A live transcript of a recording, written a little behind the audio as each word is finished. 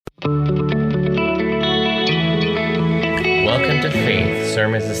Welcome to Faith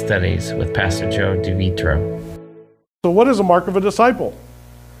Sermons and Studies with Pastor Joe DeVitro. So what is a mark of a disciple?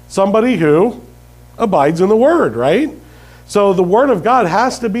 Somebody who abides in the Word, right? So the Word of God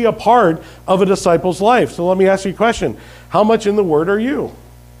has to be a part of a disciple's life. So let me ask you a question. How much in the Word are you?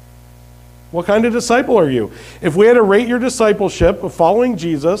 What kind of disciple are you? If we had to rate your discipleship of following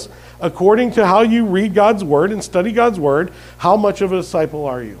Jesus according to how you read God's Word and study God's Word, how much of a disciple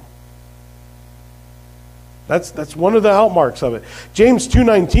are you? That's one of the outmarks of it. James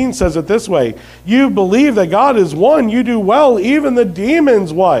 2:19 says it this way: you believe that God is one, you do well, even the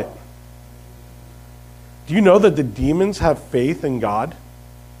demons what? Do you know that the demons have faith in God?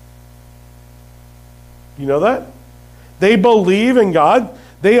 You know that? They believe in God.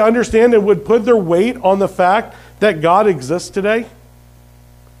 They understand and would put their weight on the fact that God exists today.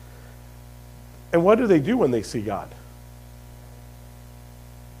 And what do they do when they see God?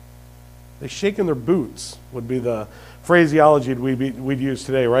 They shake in their boots, would be the phraseology we'd use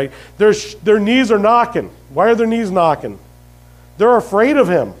today, right? Their knees are knocking. Why are their knees knocking? They're afraid of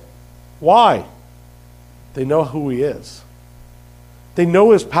him. Why? They know who he is. They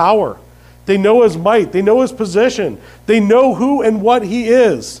know his power. They know his might. They know his position. They know who and what he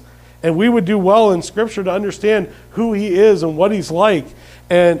is. And we would do well in Scripture to understand who he is and what he's like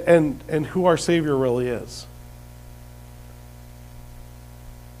and who our Savior really is.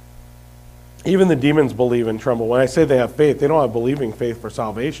 Even the demons believe and tremble. When I say they have faith, they don't have believing faith for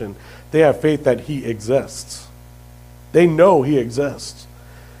salvation. They have faith that he exists. They know he exists.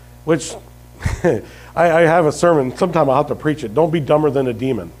 Which, I have a sermon, sometime I'll have to preach it. Don't be dumber than a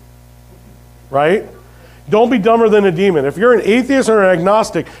demon. Right? Don't be dumber than a demon. If you're an atheist or an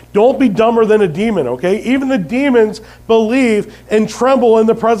agnostic, don't be dumber than a demon, okay? Even the demons believe and tremble in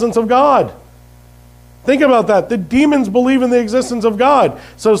the presence of God. Think about that. The demons believe in the existence of God.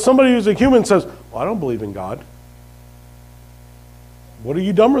 So somebody who's a human says, well, I don't believe in God. What are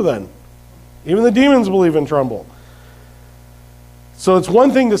you dumber than? Even the demons believe and tremble. So it's one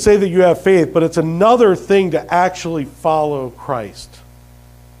thing to say that you have faith, but it's another thing to actually follow Christ.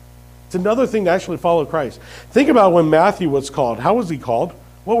 It's another thing to actually follow Christ. Think about when Matthew was called. How was he called?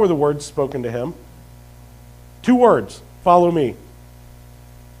 What were the words spoken to him? 2 words. Follow me.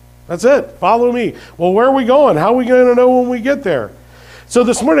 That's it. Follow me. Well, where are we going? How are we going to know when we get there? So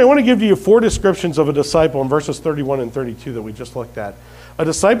this morning I want to give you 4 descriptions of a disciple in verses 31 and 32 that we just looked at. A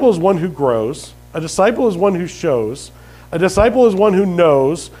disciple is one who grows. A disciple is one who shows. A disciple is one who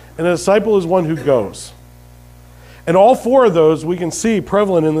knows. And a disciple is one who goes. And all 4 of those we can see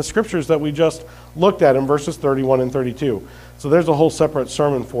prevalent in the scriptures that we just looked at in verses 31 and 32. So there's a whole separate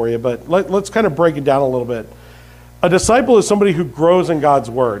sermon for you, but let's kind of break it down a little bit. A disciple is somebody who grows in God's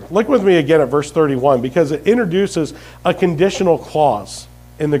word. Look with me again at verse 31 because it introduces a conditional clause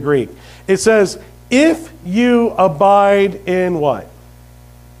in the Greek. It says, if you abide in what?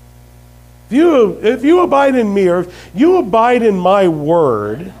 If you abide in me, or if you abide in my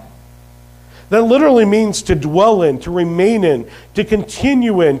word, that literally means to dwell in, to remain in, to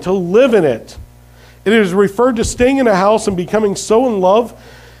continue in, to live in it. It is referred to staying in a house and becoming so in love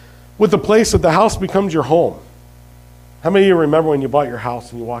with the place that the house becomes your home. How many of you remember when you bought your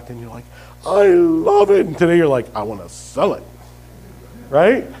house and you walked in, you're like, I love it. And today you're like, I want to sell it.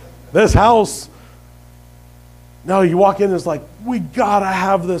 Right? This house. No, you walk in and it's like, we got to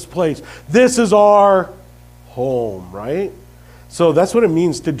have this place. This is our home, right? So that's what it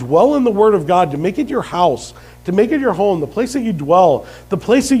means to dwell in the Word of God, to make it your house, to make it your home, the place that you dwell, the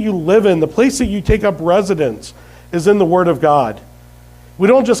place that you live in, the place that you take up residence is in the Word of God. We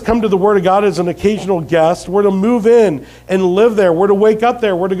don't just come to the Word of God as an occasional guest. We're to move in and live there. We're to wake up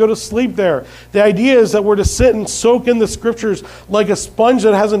there. We're to go to sleep there. The idea is that we're to sit and soak in the Scriptures like a sponge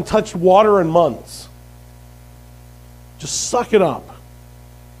that hasn't touched water in months. Just suck it up.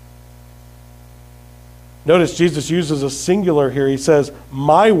 Notice Jesus uses a singular here. He says,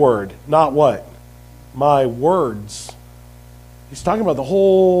 my word, not what? My words. He's talking about the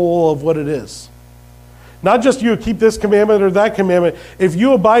whole of what it is. Not just you keep this commandment or that commandment. If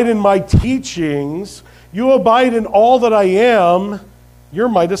you abide in my teachings, you abide in all that I am, you're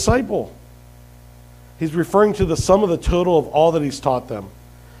my disciple. He's referring to the sum of the total of all that he's taught them.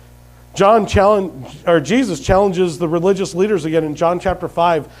 Jesus challenges the religious leaders again in John chapter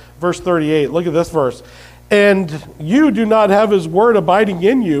 5, verse 38. Look at this verse. And you do not have his word abiding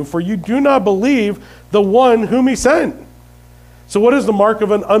in you, for you do not believe the one whom he sent. So what is the mark of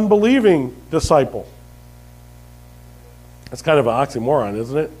an unbelieving disciple? That's kind of an oxymoron,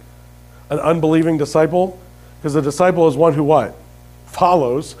 isn't it? An unbelieving disciple? Because a disciple is one who what?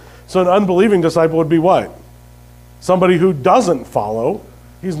 Follows. So an unbelieving disciple would be what? Somebody who doesn't follow.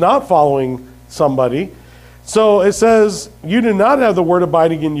 He's not following somebody. So it says, you do not have the word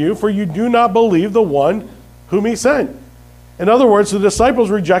abiding in you, for you do not believe the one whom he sent. In other words, the disciples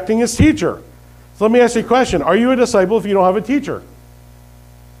rejecting his teacher. So let me ask you a question. Are you a disciple if you don't have a teacher?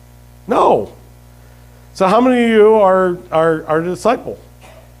 No. So how many of you are a disciple?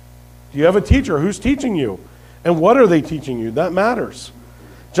 Do you have a teacher? Who's teaching you? And what are they teaching you? That matters.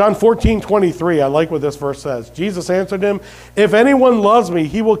 John 14:23, I like what this verse says. Jesus answered him, if anyone loves me,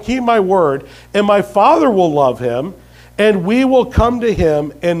 he will keep my word, and my Father will love him, and we will come to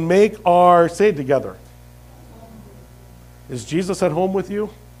him and make our, say it together. Is Jesus at home with you?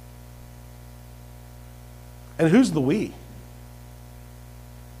 And who's the we?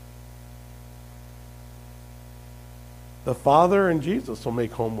 The Father and Jesus will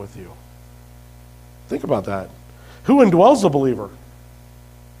make home with you. Think about that. Who indwells the believer?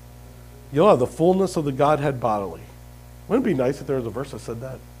 You'll have the fullness of the Godhead bodily. Wouldn't it be nice if there was a verse that said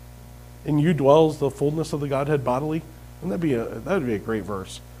that? In you dwells the fullness of the Godhead bodily? Wouldn't that would be a great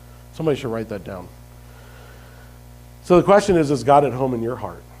verse. Somebody should write that down. So the question is God at home in your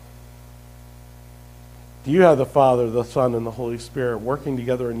heart? Do you have the Father, the Son, and the Holy Spirit working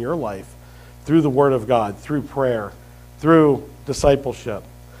together in your life through the Word of God, through prayer, through discipleship?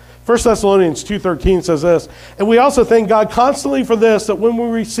 1 Thessalonians 2:13 says this, and we also thank God constantly for this, that when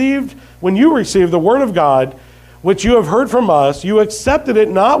you received the word of God, which you have heard from us, you accepted it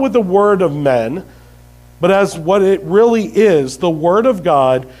not with the word of men, but as what it really is, the word of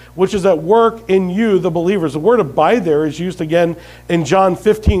God, which is at work in you, the believers. The word abide there is used again in John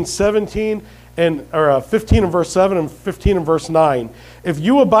 15:17, or 15 and verse 7 and 15 and verse 9. If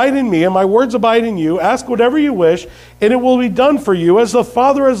you abide in me and my words abide in you, ask whatever you wish, and it will be done for you. As the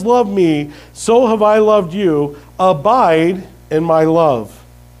Father has loved me, so have I loved you. Abide in my love.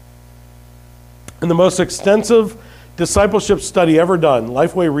 In the most extensive discipleship study ever done,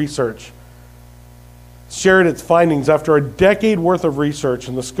 Lifeway Research shared its findings after a decade worth of research,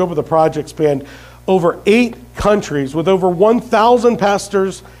 and the scope of the project spanned over 8 countries with over 1,000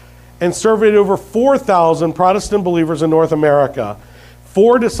 pastors and surveyed over 4,000 Protestant believers in North America.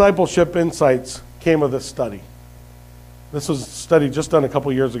 4 discipleship insights came of this study. This was a study just done a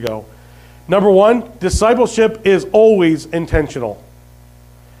couple years ago. Number 1, discipleship is always intentional.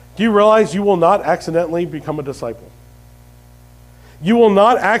 Do you realize you will not accidentally become a disciple? You will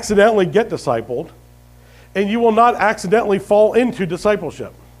not accidentally get discipled, and you will not accidentally fall into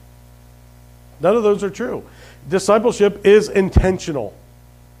discipleship. None of those are true. Discipleship is intentional.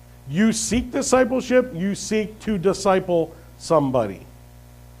 You seek discipleship, you seek to disciple somebody.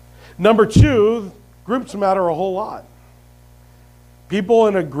 Number 2, groups matter a whole lot. People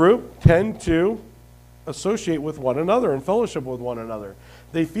in a group tend to associate with one another and fellowship with one another.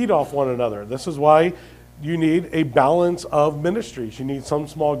 They feed off one another. This is why you need a balance of ministries. You need some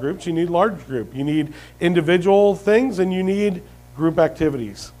small groups, you need large group. You need individual things, and you need group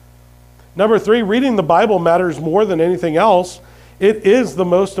activities. Number 3, reading the Bible matters more than anything else. It is the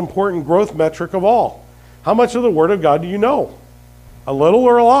most important growth metric of all. How much of the Word of God do you know? A little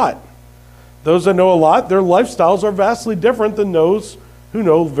or a lot? Those that know a lot, their lifestyles are vastly different than those who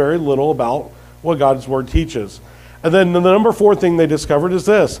know very little about what God's Word teaches. And then the number 4 thing they discovered is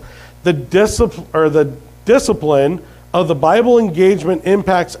this: the discipline of the Bible engagement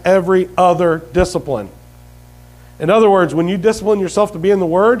impacts every other discipline. In other words, when you discipline yourself to be in the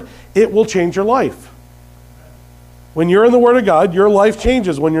Word, it will change your life. When you're in the Word of God, your life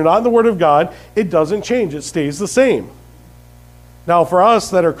changes. When you're not in the Word of God, it doesn't change. It stays the same. Now, for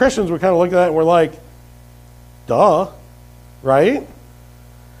us that are Christians, we kind of look at that and we're like, duh, right?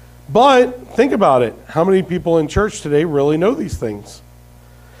 But think about it. How many people in church today really know these things?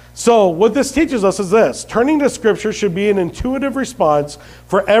 So what this teaches us is this: turning to Scripture should be an intuitive response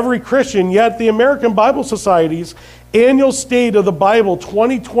for every Christian, yet the American Bible Society's annual State of the Bible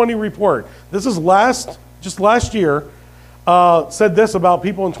 2020 report, this is just last year, said this about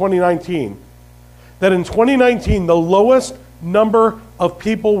people in 2019, that in 2019, the lowest number of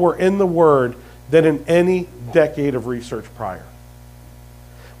people were in the Word than in any decade of research prior.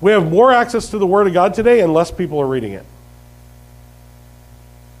 We have more access to the Word of God today, and less people are reading it.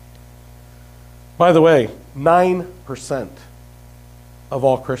 By the way, 9% of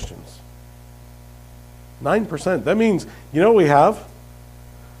all Christians. 9%. That means, you know what we have?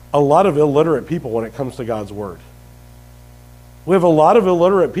 A lot of illiterate people when it comes to God's Word. We have a lot of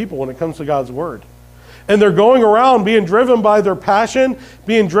illiterate people when it comes to God's Word. And they're going around being driven by their passion,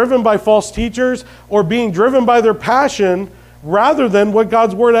 being driven by false teachers, or being driven by their passion rather than what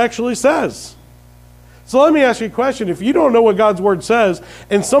God's Word actually says. So let me ask you a question. If you don't know what God's Word says,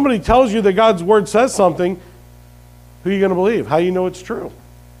 and somebody tells you that God's Word says something, who are you going to believe? How do you know it's true?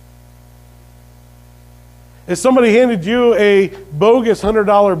 If somebody handed you a bogus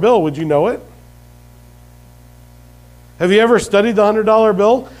 $100 bill, would you know it? Have you ever studied the $100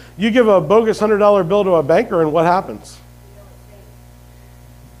 bill? You give a bogus $100 bill to a banker, and what happens?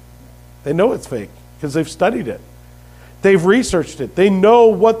 They know it's fake because they've studied it. They've researched it. They know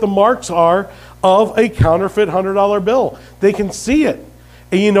what the marks are of a counterfeit $100 bill. They can see it.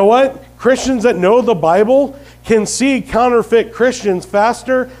 And you know what? Christians that know the Bible can see counterfeit Christians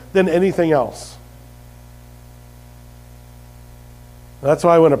faster than anything else. That's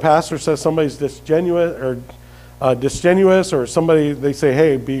why when a pastor says somebody's disingenuous or somebody, they say,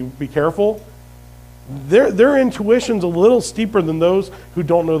 hey, be careful, their intuition's a little steeper than those who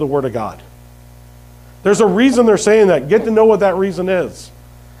don't know the Word of God. There's a reason they're saying that. Get to know what that reason is.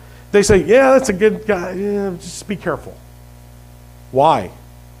 They say, yeah, that's a good guy. Yeah, just be careful. Why?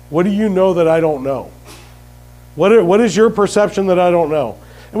 What do you know that I don't know? What is your perception that I don't know?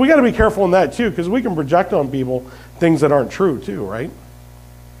 And we got to be careful in that too, because we can project on people things that aren't true too, right?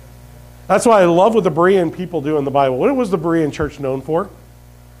 That's why I love what the Berean people do in the Bible. What was the Berean church known for?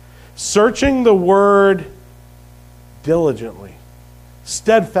 Searching the Word diligently,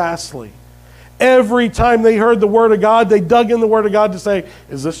 steadfastly. Every time they heard the Word of God, they dug in the Word of God to say,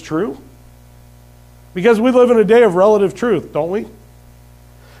 is this true? Because we live in a day of relative truth, don't we?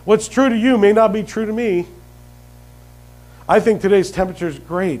 What's true to you may not be true to me. I think today's temperature is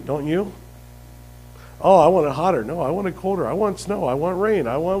great, don't you? Oh, I want it hotter. No, I want it colder. I want snow. I want rain.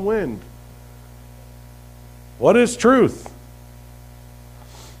 I want wind. What is truth?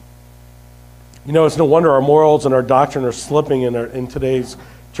 You know, it's no wonder our morals and our doctrine are slipping in today's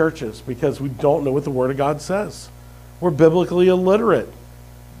churches because we don't know what the Word of God says. We're biblically illiterate.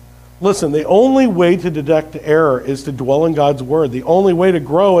 Listen, the only way to detect error is to dwell in God's Word. The only way to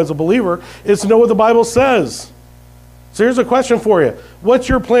grow as a believer is to know what the Bible says. So here's a question for you. What's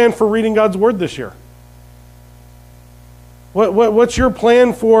your plan for reading God's Word this year? What's your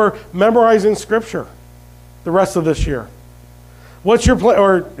plan for memorizing Scripture the rest of this year? What's your plan,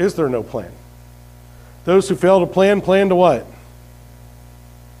 or is there no plan? Those who fail to plan to what?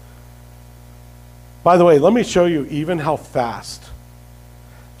 By the way, let me show you even how fast.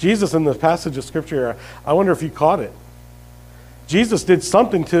 Jesus in the passage of Scripture, I wonder if you caught it. Jesus did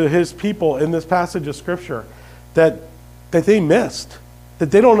something to his people in this passage of Scripture that they missed,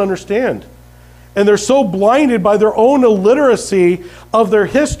 that they don't understand. And they're so blinded by their own illiteracy of their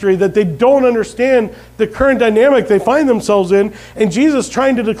history that they don't understand the current dynamic they find themselves in. And Jesus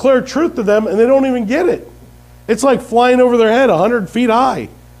trying to declare truth to them, and they don't even get it. It's like flying over their head 100 feet high.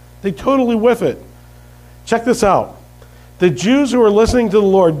 They totally whiff it. Check this out. The Jews who were listening to the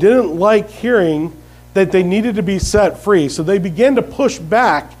Lord didn't like hearing that they needed to be set free. So they began to push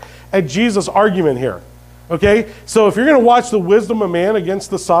back at Jesus' argument here. Okay? So if you're going to watch the wisdom of man against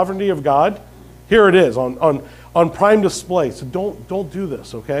the sovereignty of God, here it is on prime display. So don't do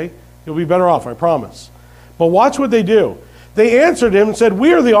this, okay? You'll be better off, I promise. But watch what they do. They answered him and said,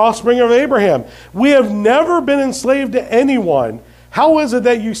 we are the offspring of Abraham. We have never been enslaved to anyone. How is it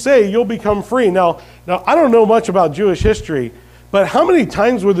that you say you'll become free? Now I don't know much about Jewish history, but how many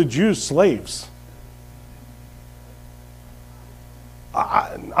times were the Jews slaves?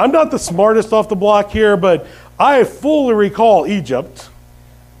 I'm not the smartest off the block here, but I fully recall Egypt.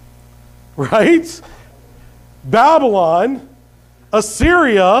 Right? Babylon,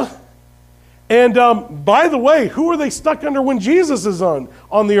 Assyria, and by the way, who are they stuck under when Jesus is on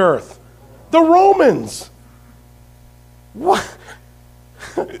the earth? The Romans. What?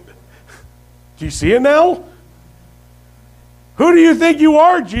 Do you see it now? Who do you think you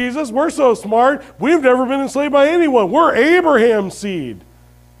are, Jesus? We're so smart. We've never been enslaved by anyone. We're Abraham's seed.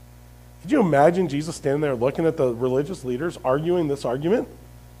 Could you imagine Jesus standing there looking at the religious leaders arguing this argument?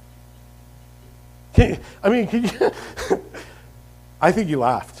 I think he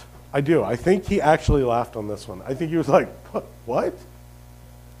laughed. I do. I think he actually laughed on this one. I think he was like, what?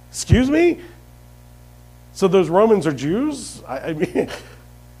 Excuse me? So those Romans are Jews? I mean,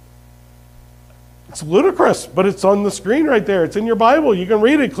 it's ludicrous, but it's on the screen right there. It's in your Bible. You can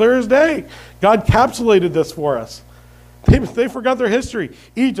read it clear as day. God encapsulated this for us. They forgot their history.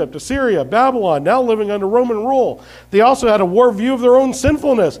 Egypt, Assyria, Babylon, now living under Roman rule. They also had a warped view of their own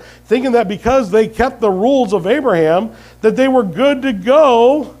sinfulness, thinking that because they kept the rules of Abraham, that they were good to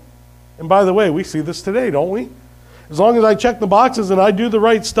go. And by the way, we see this today, don't we? As long as I check the boxes and I do the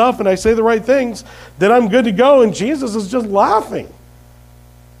right stuff and I say the right things, then I'm good to go. And Jesus is just laughing.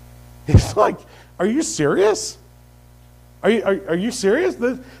 He's like, are you serious? Are you serious?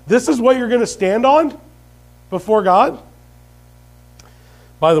 This is what you're going to stand on before God?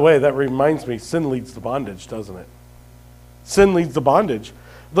 By the way, that reminds me, sin leads to bondage, doesn't it? Sin leads to bondage.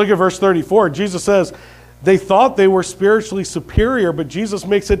 Look at verse 34. Jesus says, They thought they were spiritually superior, but Jesus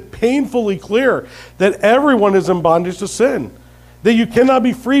makes it painfully clear that everyone is in bondage to sin, that you cannot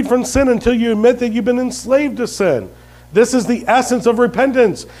be freed from sin until you admit that you've been enslaved to sin. This is the essence of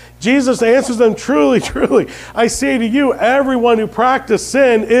repentance. Jesus answers them, truly, truly, I say to you, everyone who practices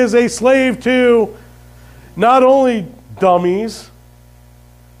sin is a slave to not only dummies.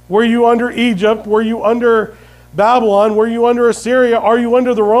 Were you under Egypt? Were you under Babylon? Were you under Assyria? Are you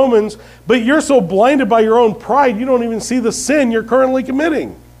under the Romans? But you're so blinded by your own pride, you don't even see the sin you're currently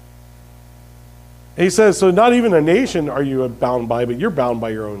committing. And he says, so not even a nation are you bound by, but you're bound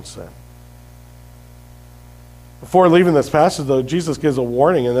by your own sin. Before leaving this passage, though, Jesus gives a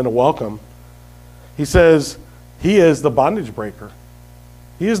warning and then a welcome. He says, he is the bondage breaker.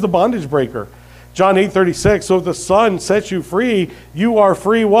 He is the bondage breaker. John 8:36, so if the Son sets you free, you are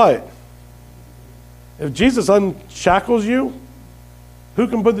free what? If Jesus unshackles you, who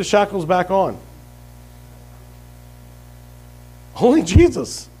can put the shackles back on? Only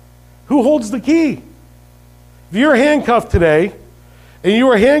Jesus. Who holds the key? If you're handcuffed today, and you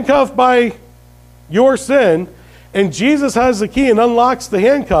are handcuffed by your sin, and Jesus has the key and unlocks the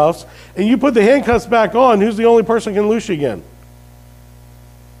handcuffs, and you put the handcuffs back on, who's the only person who can loose you again?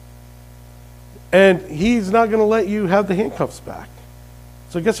 And he's not going to let you have the handcuffs back.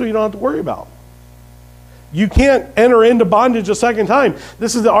 So guess what you don't have to worry about? You can't enter into bondage a second time.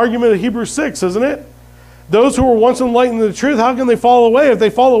 This is the argument of Hebrews 6, isn't it? Those who were once enlightened to the truth, how can they fall away? If they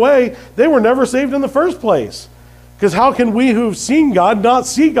fall away, they were never saved in the first place. Because how can we who've seen God not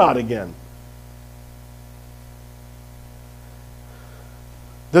see God again?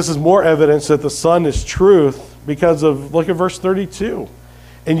 This is more evidence that the Son is truth because of, look at verse 32.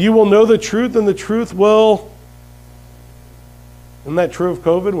 And you will know the truth, and the truth will... Isn't that true of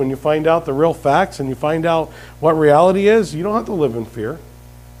COVID? When you find out the real facts and you find out what reality is, you don't have to live in fear.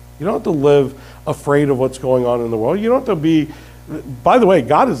 You don't have to live afraid of what's going on in the world. You don't have to be... By the way,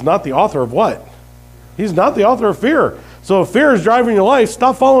 God is not the author of what? He's not the author of fear. So if fear is driving your life,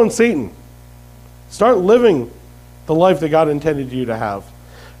 stop following Satan. Start living the life that God intended you to have.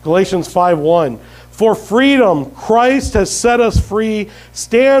 Galatians 5:1. For freedom, Christ has set us free.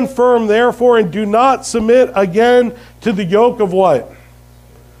 Stand firm, therefore, and do not submit again to the yoke of what?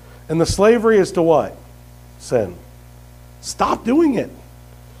 And the slavery is to what? Sin. Stop doing it.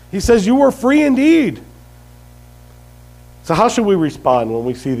 He says you were free indeed. So how should we respond when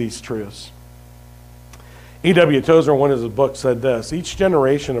we see these truths? E.W. Tozer, in one of his books, said this: each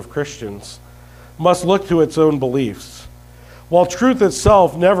generation of Christians must look to its own beliefs. While truth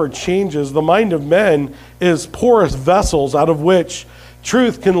itself never changes, the mind of men is porous vessels out of which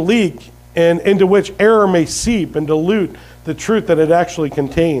truth can leak and into which error may seep and dilute the truth that it actually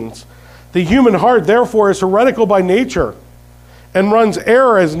contains. The human heart, therefore, is heretical by nature and runs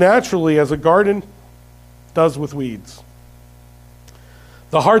error as naturally as a garden does with weeds.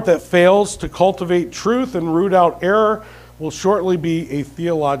 The heart that fails to cultivate truth and root out error will shortly be a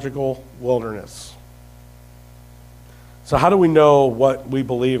theological wilderness. So how do we know what we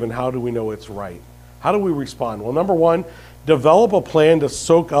believe and how do we know it's right? How do we respond? Well, number one, develop a plan to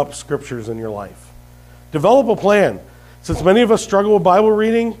soak up scriptures in your life. Develop a plan. Since many of us struggle with Bible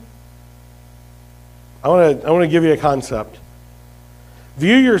reading, I want to give you a concept.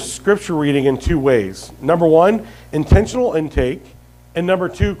 View your scripture reading in two ways. Number one, intentional intake, and number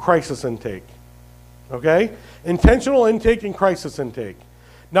two, crisis intake. Okay? Intentional intake and crisis intake.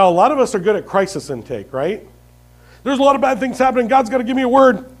 Now, a lot of us are good at crisis intake, right? There's a lot of bad things happening. God's got to give me a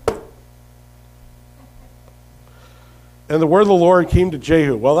word. And the word of the Lord came to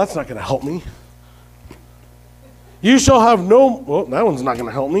Jehu. Well, that's not going to help me. You shall have no... Well, that one's not going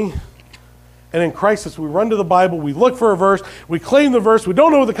to help me. And in crisis, we run to the Bible. We look for a verse. We claim the verse. We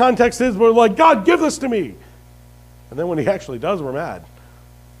don't know what the context is, but we're like, God, give this to me. And then when he actually does, we're mad.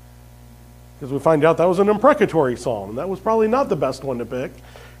 Because we find out that was an imprecatory psalm. And that was probably not the best one to pick,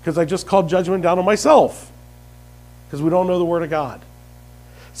 because I just called judgment down on myself. Because we don't know the Word of God.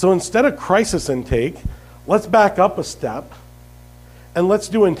 So instead of crisis intake, let's back up a step and let's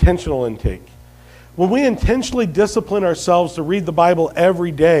do intentional intake. When we intentionally discipline ourselves to read the Bible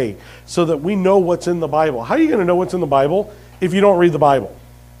every day so that we know what's in the Bible. How are you going to know what's in the Bible if you don't read the Bible?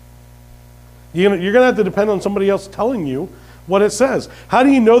 You're going to have to depend on somebody else telling you what it says. How do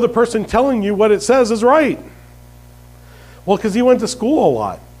you know the person telling you what it says is right? Well, because he went to school a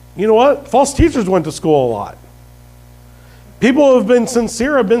lot. You know what? False teachers went to school a lot. People who have been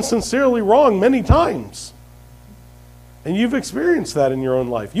sincere have been sincerely wrong many times. And you've experienced that in your own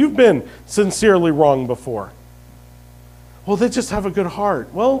life. You've been sincerely wrong before. Well, they just have a good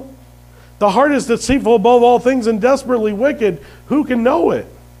heart. Well, the heart is deceitful above all things and desperately wicked. Who can know it?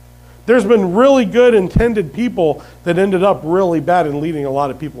 There's been really good intended people that ended up really bad and leading a lot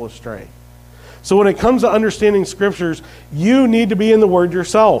of people astray. So when it comes to understanding scriptures, you need to be in the Word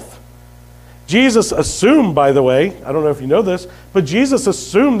yourself. Jesus assumed, by the way, I don't know if you know this, but Jesus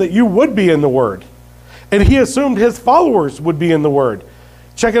assumed that you would be in the Word. And he assumed his followers would be in the Word.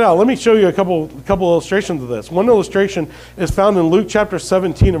 Check it out. Let me show you a couple illustrations of this. One illustration is found in Luke chapter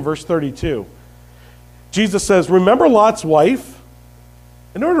 17 and verse 32. Jesus says, remember Lot's wife?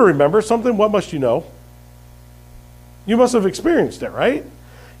 In order to remember something, what must you know? You must have experienced it, right?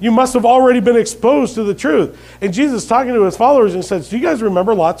 You must have already been exposed to the truth. And Jesus is talking to his followers and says, do you guys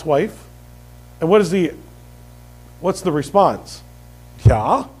remember Lot's wife? And what's the response?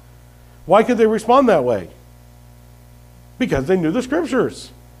 Yeah. Why could they respond that way? Because they knew the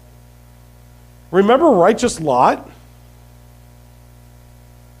scriptures. Remember righteous Lot?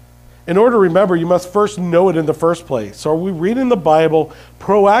 In order to remember, you must first know it in the first place. So are we reading the Bible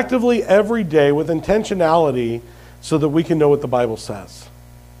proactively every day with intentionality so that we can know what the Bible says?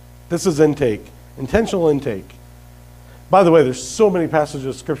 This is intake, intentional intake. By the way, there's so many passages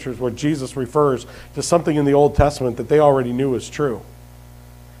of scriptures where Jesus refers to something in the Old Testament that they already knew was true.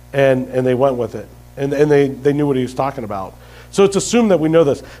 And they went with it. And they knew what he was talking about. So it's assumed that we know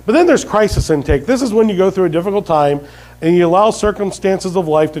this. But then there's crisis intake. This is when you go through a difficult time and you allow circumstances of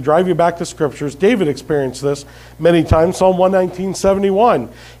life to drive you back to scriptures. David experienced this many times. Psalm 119:71.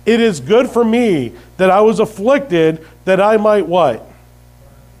 It is good for me that I was afflicted that I might what?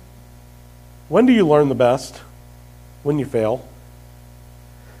 When do you learn the best? When you fail.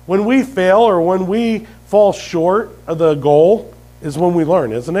 When we fail or when we fall short of the goal is when we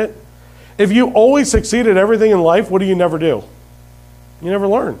learn, isn't it? If you always succeed at everything in life, what do you never do? You never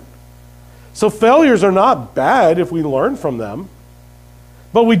learn. So failures are not bad if we learn from them,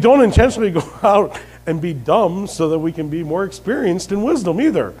 but we don't intentionally go out and be dumb so that we can be more experienced in wisdom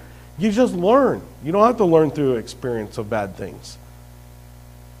either. You just learn. You don't have to learn through experience of bad things.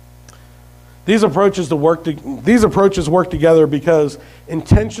 These approaches work together because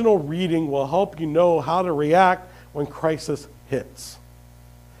intentional reading will help you know how to react when crisis hits.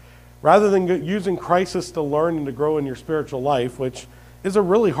 Rather than using crisis to learn and to grow in your spiritual life, which is a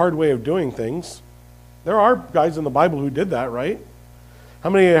really hard way of doing things. There are guys in the Bible who did that, right? How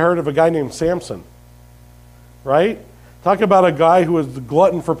many have heard of a guy named Samson? Right? Talk about a guy who was the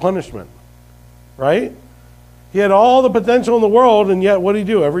glutton for punishment. Right? He had all the potential in the world, and yet what did he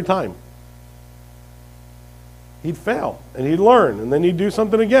do every time? He'd fail, and he'd learn, and then he'd do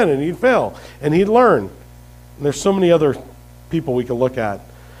something again, and he'd fail, and he'd learn. And there's so many other people we could look at.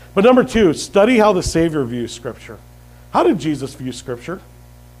 But number 2, study how the Savior views Scripture. How did Jesus view Scripture?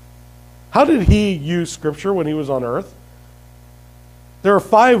 How did he use Scripture when he was on earth? There are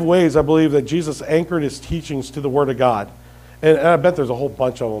 5 ways, I believe, that Jesus anchored his teachings to the Word of God. And I bet there's a whole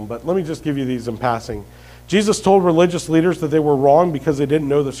bunch of them, but let me just give you these in passing. Jesus told religious leaders that they were wrong because they didn't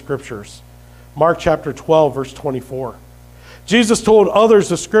know the Scriptures. Mark chapter 12, verse 24. Jesus told others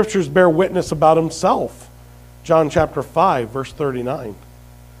the Scriptures bear witness about himself. John chapter 5, verse 39.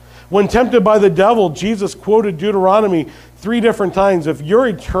 When tempted by the devil, Jesus quoted Deuteronomy 3 different times. If your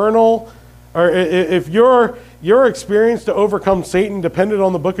eternal, or if your experience to overcome Satan depended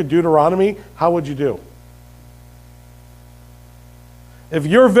on the book of Deuteronomy, how would you do? If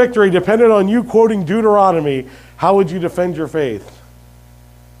your victory depended on you quoting Deuteronomy, how would you defend your faith?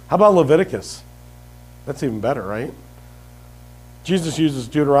 How about Leviticus? That's even better, right? Jesus uses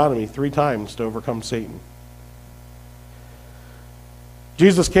Deuteronomy 3 times to overcome Satan.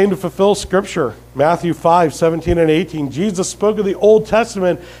 Jesus came to fulfill Scripture. Matthew 5, 17 and 18. Jesus spoke of the Old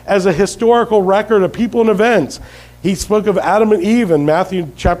Testament as a historical record of people and events. He spoke of Adam and Eve in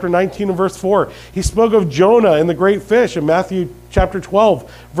Matthew chapter 19 and verse 4. He spoke of Jonah and the great fish in Matthew chapter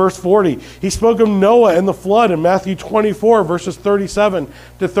 12, verse 40. He spoke of Noah and the flood in Matthew 24, verses 37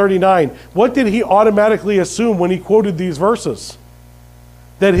 to 39. What did he automatically assume when he quoted these verses?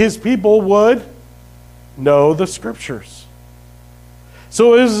 That his people would know the Scriptures.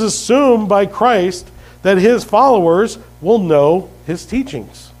 So it is assumed by Christ that his followers will know his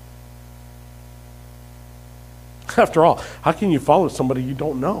teachings. After all, how can you follow somebody you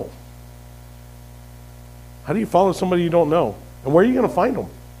don't know? How do you follow somebody you don't know? And where are you going to find them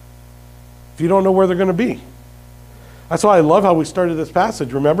if you don't know where they're going to be? That's why I love how we started this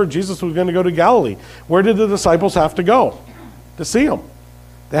passage. Remember, Jesus was going to go to Galilee. Where did the disciples have to go to see him?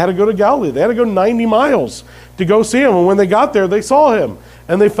 They had to go to Galilee. They had to go 90 miles to go see him. And when they got there, they saw him.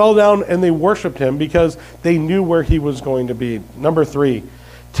 And they fell down and they worshiped him because they knew where he was going to be. Number 3,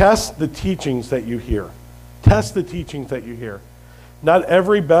 test the teachings that you hear. Test the teachings that you hear. Not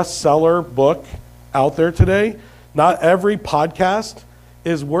every bestseller book out there today, not every podcast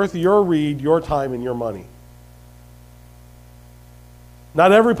is worth your read, your time, and your money.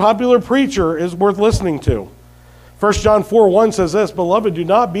 Not every popular preacher is worth listening to. 1 John 4:1 says this, "Beloved, do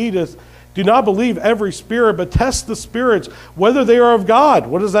not believe every spirit, but test the spirits, whether they are of God."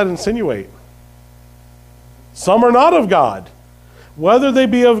 What does that insinuate? Some are not of God. Whether they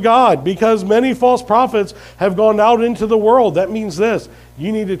be of God, because many false prophets have gone out into the world. That means this: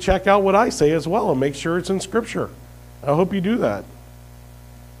 you need to check out what I say as well and make sure it's in Scripture. I hope you do that.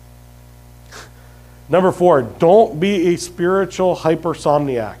 Number 4, don't be a spiritual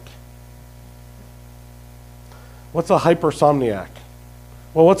hypersomniac. What's a hypersomniac?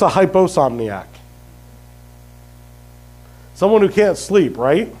 Well, what's a hyposomniac? Someone who can't sleep,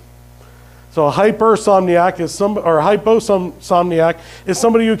 right? So a hypersomniac hyposomniac is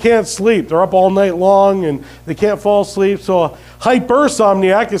somebody who can't sleep. They're up all night long and they can't fall asleep. So a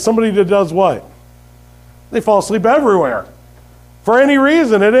hypersomniac is somebody that does what? They fall asleep everywhere. For any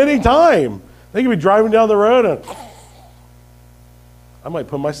reason, at any time. They could be driving down the road and I might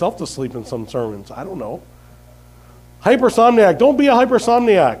put myself to sleep in some sermons. I don't know. Hypersomniac. Don't be a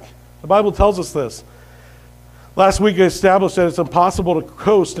hypersomniac. The Bible tells us this. Last week I established that it's impossible to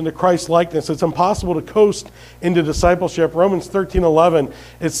coast into Christ's likeness. It's impossible to coast into discipleship. Romans 13:11,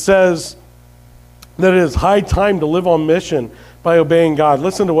 it says that it is high time to live on mission by obeying God.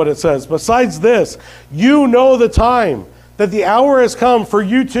 Listen to what it says. Besides this, you know the time, that the hour has come for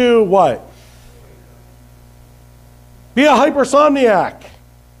you to what? Be a hypersomniac.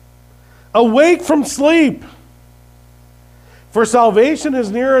 Awake from sleep. For salvation is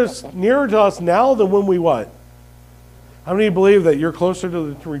nearer to us now than when we what? How many believe that you're closer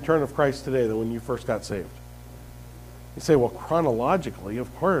to the return of Christ today than when you first got saved? You say, well, chronologically,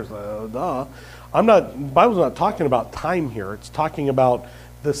 of course, duh. The Bible's not talking about time here. It's talking about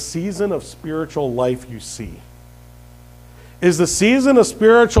the season of spiritual life you see. Is the season of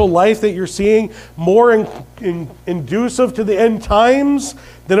spiritual life that you're seeing more inducive to the end times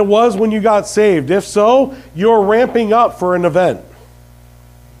than it was when you got saved? If so, you're ramping up for an event.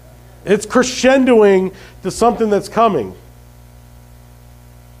 It's crescendoing to something that's coming.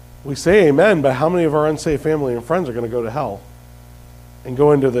 We say amen, but how many of our unsaved family and friends are going to go to hell and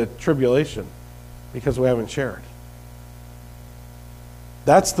go into the tribulation because we haven't shared?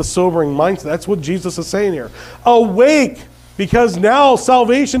 That's the sobering mindset. That's what Jesus is saying here. Awake, because now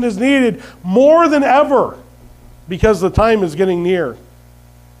salvation is needed more than ever because the time is getting near.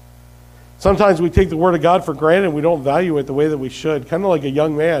 Sometimes we take the Word of God for granted and we don't value it the way that we should. Kind of like a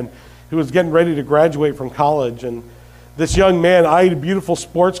young man who was getting ready to graduate from college, and this young man eyed a beautiful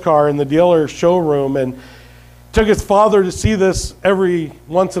sports car in the dealer showroom and took his father to see this every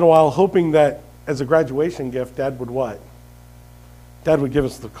once in a while, hoping that as a graduation gift, Dad would what? Dad would give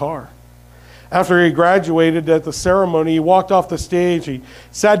us the car. After he graduated at the ceremony, he walked off the stage, he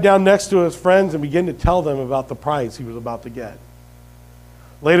sat down next to his friends and began to tell them about the prize he was about to get.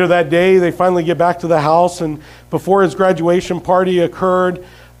 Later that day, they finally get back to the house, and before his graduation party occurred,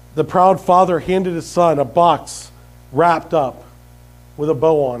 the proud father handed his son a box wrapped up with a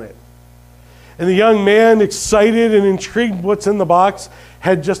bow on it. And the young man, excited and intrigued what's in the box,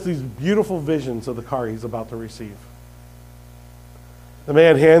 had just these beautiful visions of the car he's about to receive. The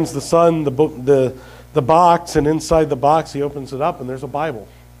man hands the son the box, and inside the box he opens it up and there's a Bible.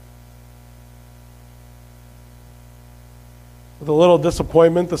 With a little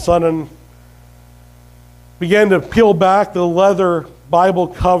disappointment, the son began to peel back the leather Bible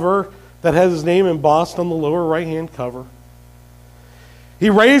cover that has his name embossed on the lower right-hand cover. He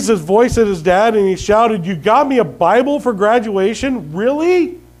raised his voice at his dad and he shouted, "You got me a Bible for graduation?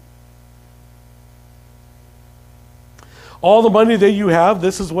 Really? All the money that you have,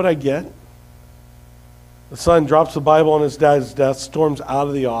 this is what I get?" The son drops the Bible on his dad's desk, storms out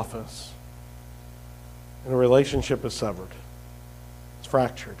of the office, and a relationship is severed. It's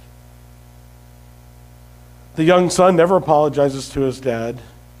fractured. The young son never apologizes to his dad.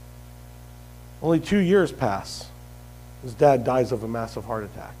 Only 2 years pass. His dad dies of a massive heart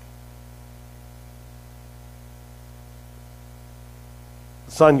attack.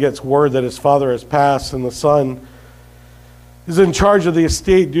 The son gets word that his father has passed, and the son is in charge of the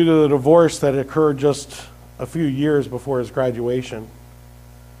estate due to the divorce that occurred just a few years before his graduation.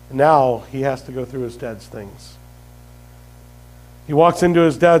 Now he has to go through his dad's things. He walks into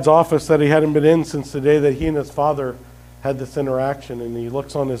his dad's office that he hadn't been in since the day that he and his father had this interaction, and he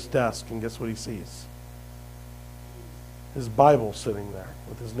looks on his desk, and guess what he sees? His Bible sitting there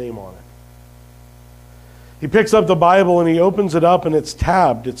with his name on it. He picks up the Bible and he opens it up, and it's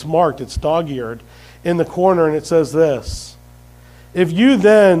tabbed, it's marked, it's dog-eared in the corner, and it says this: "If you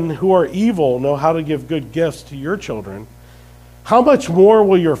then, who are evil, know how to give good gifts to your children, how much more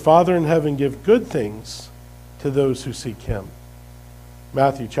will your Father in heaven give good things to those who seek him?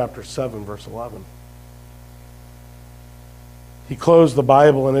 Matthew chapter 7, verse 11. He closed the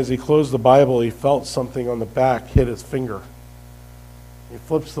Bible, and as he closed the Bible, he felt something on the back hit his finger. He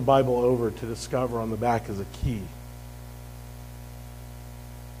flips the Bible over to discover on the back is a key.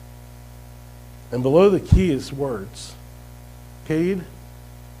 And below the key is words, paid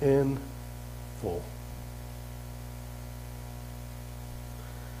in full.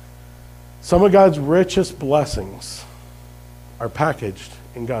 Some of God's richest blessings are packaged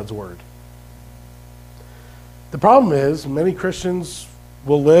in God's Word. The problem is, many Christians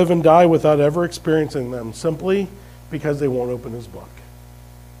will live and die without ever experiencing them simply because they won't open his book.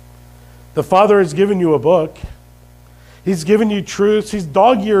 The Father has given you a book. He's given you truths. He's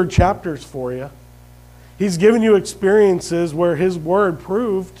dog-eared chapters for you. He's given you experiences where his word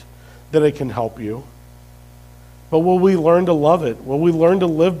proved that it can help you. But will we learn to love it? Will we learn to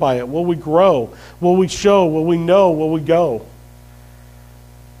live by it? Will we grow? Will we show? Will we know? Will we go?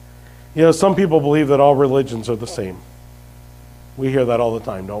 You know, some people believe that all religions are the same. We hear that all the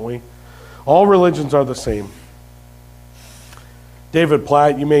time, don't we? All religions are the same. David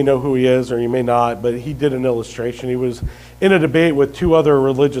Platt, you may know who he is or you may not, but he did an illustration. He was in a debate with two other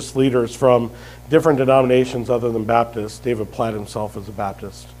religious leaders from different denominations other than Baptists. David Platt himself is a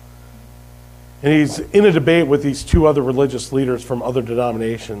Baptist. And he's in a debate with these two other religious leaders from other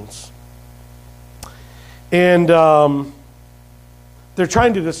denominations. And they're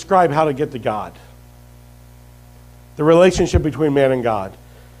trying to describe how to get to God. The relationship between man and God.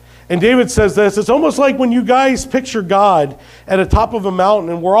 And David says this, it's almost like when you guys picture God at the top of a mountain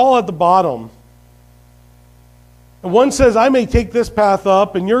and we're all at the bottom. And one says, I may take this path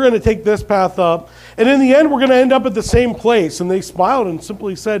up and you're going to take this path up. And in the end, we're going to end up at the same place. And they smiled and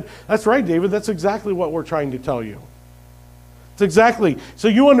simply said, that's right, David, that's exactly what we're trying to tell you. It's exactly. So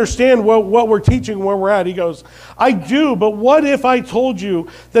you understand what we're teaching, where we're at. He goes, I do, but what if I told you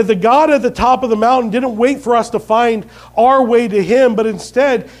that the God at the top of the mountain didn't wait for us to find our way to him, but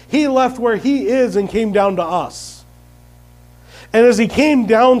instead he left where he is and came down to us. And as he came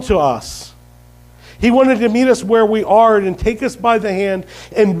down to us, he wanted to meet us where we are and take us by the hand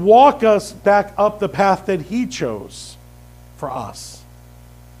and walk us back up the path that he chose for us.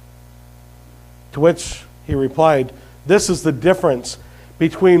 To which he replied, this is the difference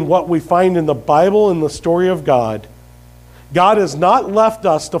between what we find in the Bible and the story of God. God has not left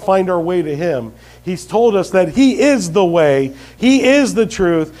us to find our way to him. He's told us that he is the way, he is the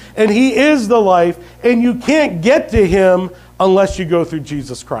truth, and he is the life, and you can't get to him unless you go through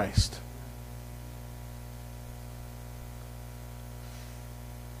Jesus Christ.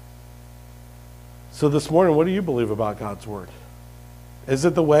 So this morning, what do you believe about God's word? Is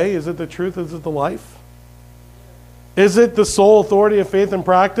it the way? Is it the truth? Is it the life? Is it the sole authority of faith and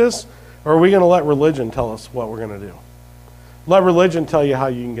practice? Or are we going to let religion tell us what we're going to do? Let religion tell you how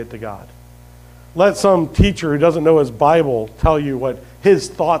you can get to God. Let some teacher who doesn't know his Bible tell you what his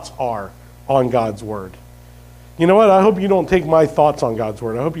thoughts are on God's word. You know what? I hope you don't take my thoughts on God's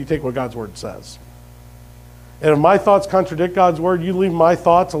word. I hope you take what God's word says. And if my thoughts contradict God's word, you leave my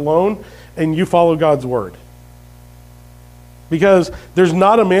thoughts alone and you follow God's word. Because there's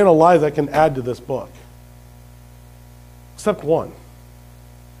not a man alive that can add to this book. Except one.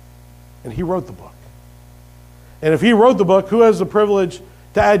 And he wrote the book. And if he wrote the book, who has the privilege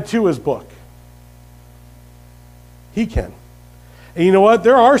to add to his book? He can. And you know what?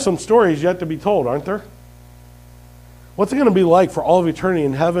 There are some stories yet to be told, aren't there? What's it going to be like for all of eternity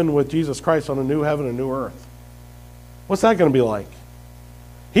in heaven with Jesus Christ on a new heaven and new earth? What's that going to be like?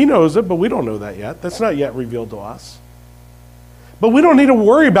 He knows it, but we don't know that yet. That's not yet revealed to us. But we don't need to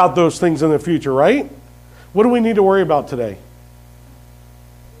worry about those things in the future, right? What do we need to worry about today?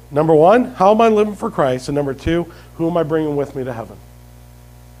 Number one, how am I living for Christ? And number two, who am I bringing with me to heaven?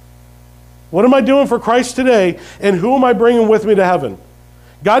 What am I doing for Christ today? And who am I bringing with me to heaven?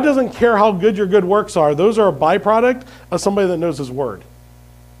 God doesn't care how good your good works are. Those are a byproduct of somebody that knows his word.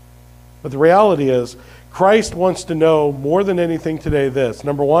 But the reality is, Christ wants to know more than anything today this.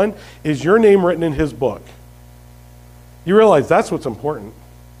 Number one, is your name written in his book? You realize that's what's important.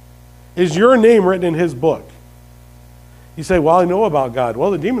 Is your name written in his book? You say, well, I know about God.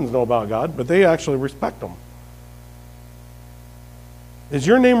 Well, the demons know about God, but they actually respect him. Is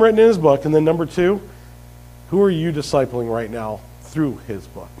your name written in his book? And then number two, who are you discipling right now through his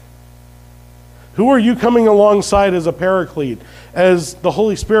book? Who are you coming alongside as a paraclete? As the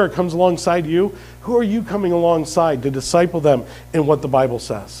Holy Spirit comes alongside you, who are you coming alongside to disciple them in what the Bible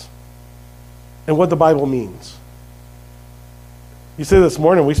says and what the Bible means? You say this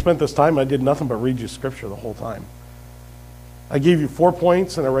morning, we spent this time, I did nothing but read you scripture the whole time. I gave you 4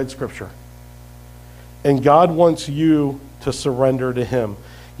 points and I read Scripture. And God wants you to surrender to Him.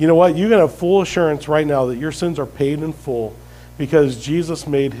 You know what? You can have full assurance right now that your sins are paid in full because Jesus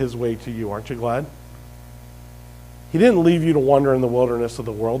made His way to you. Aren't you glad? He didn't leave you to wander in the wilderness of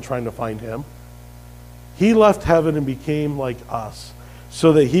the world trying to find Him. He left heaven and became like us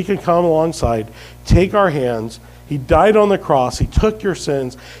so that He could come alongside, take our hands. He died on the cross. He took your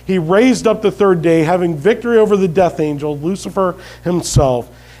sins. He raised up the third day, having victory over the death angel, Lucifer himself.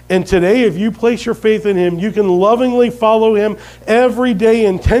 And today, if you place your faith in Him, you can lovingly follow Him every day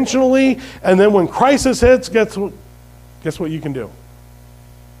intentionally. And then when crisis hits, guess what you can do?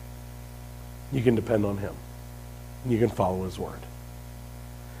 You can depend on Him. And you can follow His word.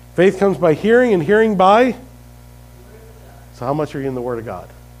 Faith comes by hearing, and hearing by? So how much are you in the Word of God?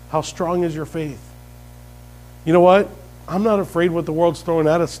 How strong is your faith? You know what? I'm not afraid what the world's throwing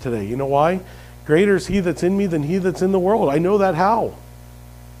at us today. You know why? Greater is He that's in me than he that's in the world. I know that how?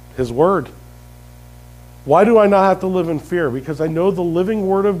 His Word. Why do I not have to live in fear? Because I know the living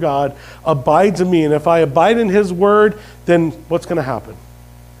Word of God abides in me. And if I abide in His Word, then what's going to happen?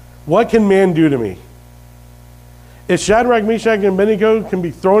 What can man do to me? If Shadrach, Meshach, and Abednego can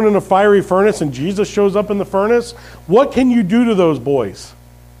be thrown in a fiery furnace and Jesus shows up in the furnace, what can you do to those boys?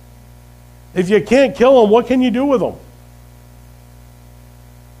 If you can't kill them, what can you do with them?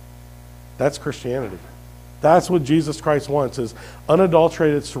 That's Christianity. That's what Jesus Christ wants, is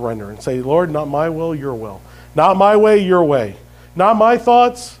unadulterated surrender. And say, Lord, not my will, your will. Not my way, your way. Not my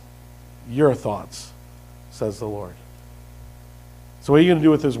thoughts, your thoughts, says the Lord. So what are you going to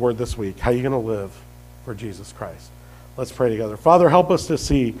do with His word this week? How are you going to live for Jesus Christ? Let's pray together. Father, help us to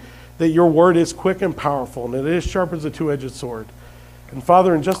see that your word is quick and powerful, and it is sharp as a two-edged sword. And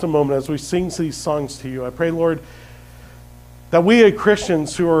Father, in just a moment, as we sing these songs to you, I pray, Lord, that we as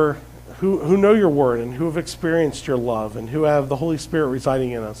Christians who know your word and who have experienced your love and who have the Holy Spirit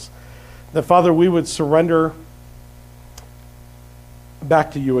residing in us, that, Father, we would surrender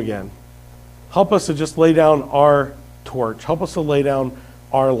back to you again. Help us to just lay down our torch. Help us to lay down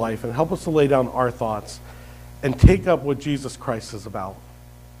our life, and help us to lay down our thoughts and take up what Jesus Christ is about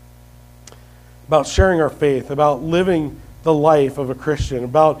sharing our faith, about living the life of a Christian,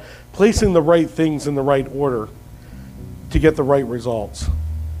 about placing the right things in the right order to get the right results.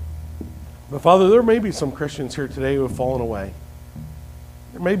 But Father, there may be some Christians here today who have fallen away.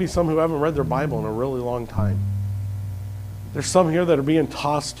 There may be some who haven't read their Bible in a really long time. There's some here that are being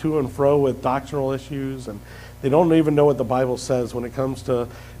tossed to and fro with doctrinal issues, and they don't even know what the Bible says when it comes to,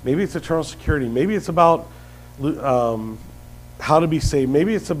 maybe it's eternal security, maybe it's about how to be saved,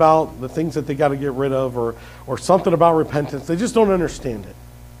 maybe it's about the things that they got to get rid of, or something about repentance. They just don't understand it.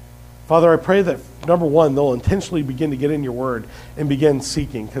 Father, I pray that, number one, they'll intentionally begin to get in your word and begin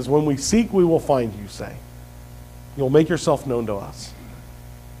seeking, because when we seek, we will find, you say. You'll make yourself known to us.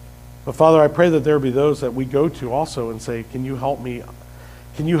 But Father, I pray that there be those that we go to also and say, can you help me?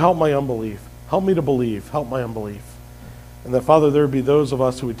 Can you help my unbelief? Help me to believe. Help my unbelief. And that, Father, there would be those of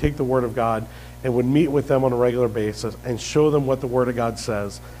us who would take the Word of God and would meet with them on a regular basis and show them what the Word of God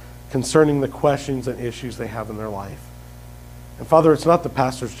says concerning the questions and issues they have in their life. And Father, it's not the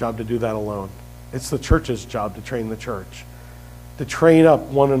pastor's job to do that alone. It's the church's job to train the church, to train up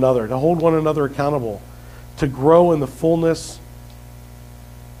one another, to hold one another accountable, to grow in the fullness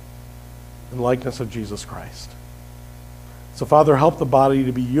and likeness of Jesus Christ. So Father, help the body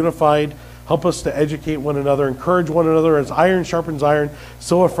to be unified. Help us to educate one another, encourage one another. As iron sharpens iron,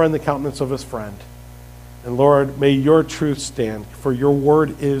 so a friend the countenance of his friend. And Lord, may your truth stand, for your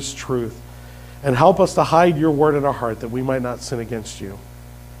word is truth. And help us to hide your word in our heart that we might not sin against you.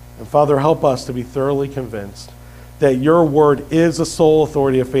 And Father, help us to be thoroughly convinced that your word is the sole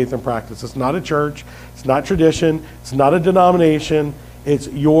authority of faith and practice. It's not a church, it's not tradition, it's not a denomination, it's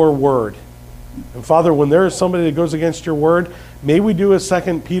your word. And Father, when there is somebody that goes against your word, may we do as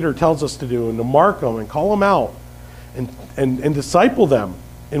 2 Peter tells us to do, and to mark them and call them out and disciple them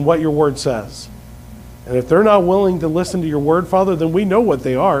in what your word says. And if they're not willing to listen to your word, Father, then we know what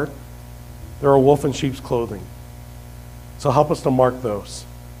they are. They're a wolf in sheep's clothing. So help us to mark those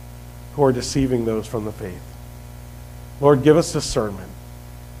who are deceiving those from the faith. Lord, give us discernment.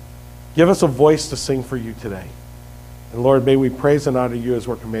 Give us a voice to sing for you today. And Lord, may we praise and honor you as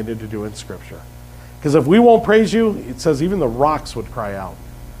we're commanded to do in Scripture. Because if we won't praise you, it says even the rocks would cry out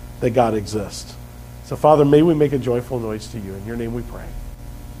that God exists. So Father, may we make a joyful noise to you. In your name we pray.